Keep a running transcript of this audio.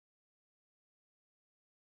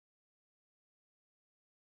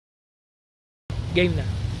Game na.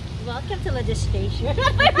 Welcome to Legislature.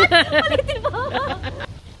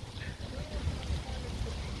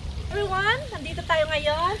 Everyone, nandito tayo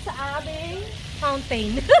ngayon sa aming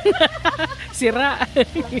fountain. Sira.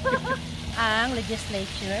 Ang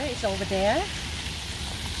legislature is over there.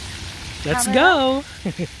 Let's go!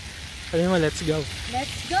 Sabi mo, let's go.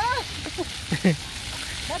 Let's go!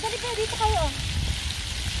 Dadali kayo, dito kayo.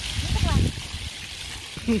 Dito ka.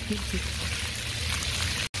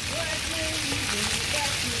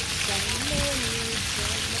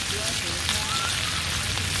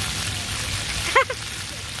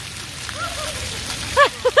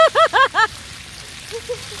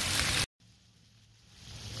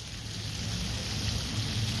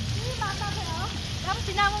 Tapos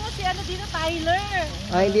sinama mo si ano dito, Tyler.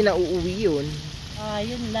 Ah, hindi na uuwi yun. Ah,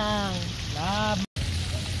 yun lang. Lab.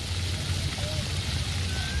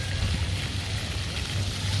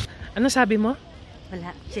 Ano sabi mo?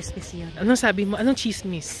 Wala, chismis yun. Anong sabi mo? Anong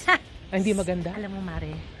chismis? Ah, hindi maganda? Alam mo,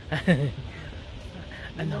 Mare.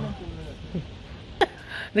 Ano?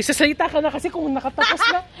 Nagsasalita ka na kasi kung nakatapos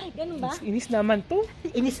na. Ganun ba? Inis naman to.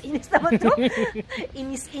 Inis naman to.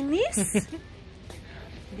 Inis.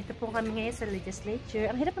 Dito po kami ngayon sa legislature.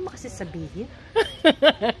 Ang hirap naman kasi sabihin.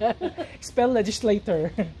 Spell legislator.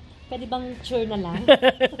 Pwede bang chair na lang?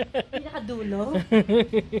 Pinakadulo.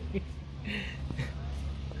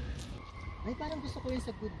 Ay, parang gusto ko yun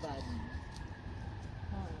sa good body.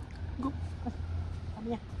 Go.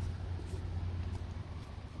 Kami yan.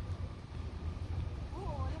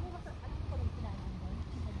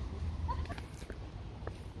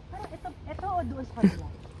 Ito o doon sa kanila?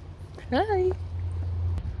 Hi!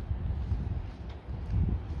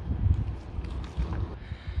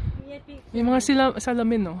 May mga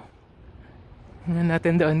salamin, no? Tingnan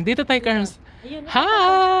natin doon. Dito tayo, Carms.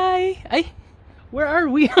 Hi! Ay! Where are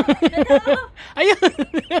we? Ayun!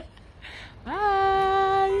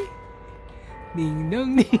 Hi! Ding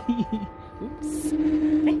dong ding! Oops!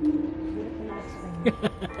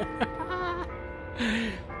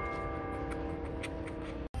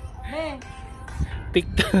 Ay!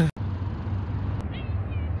 TikTok.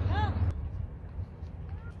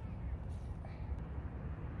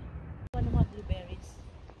 Ano mga blueberries?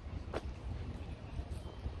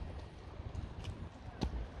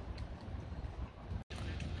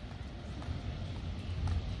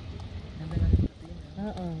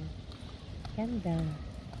 Oo. Ganda.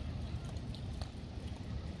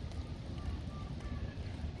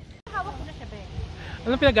 Hawak ko na siya, be.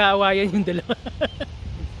 Ano pinag-aawayan yung dalawa?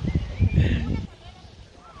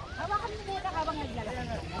 Hawakan mo muna habang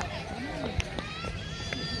naglalakad.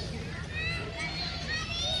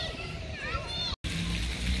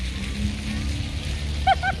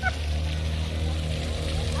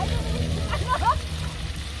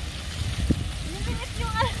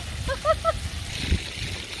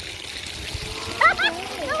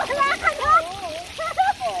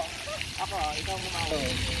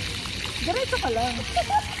 Diretso ka lang.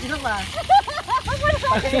 Ino ba?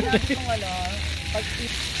 Pag-ibig mo ano.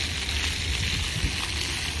 Pag-ibig.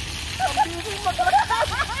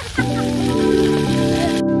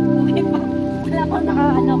 Wala pa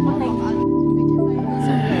naka-ano pa.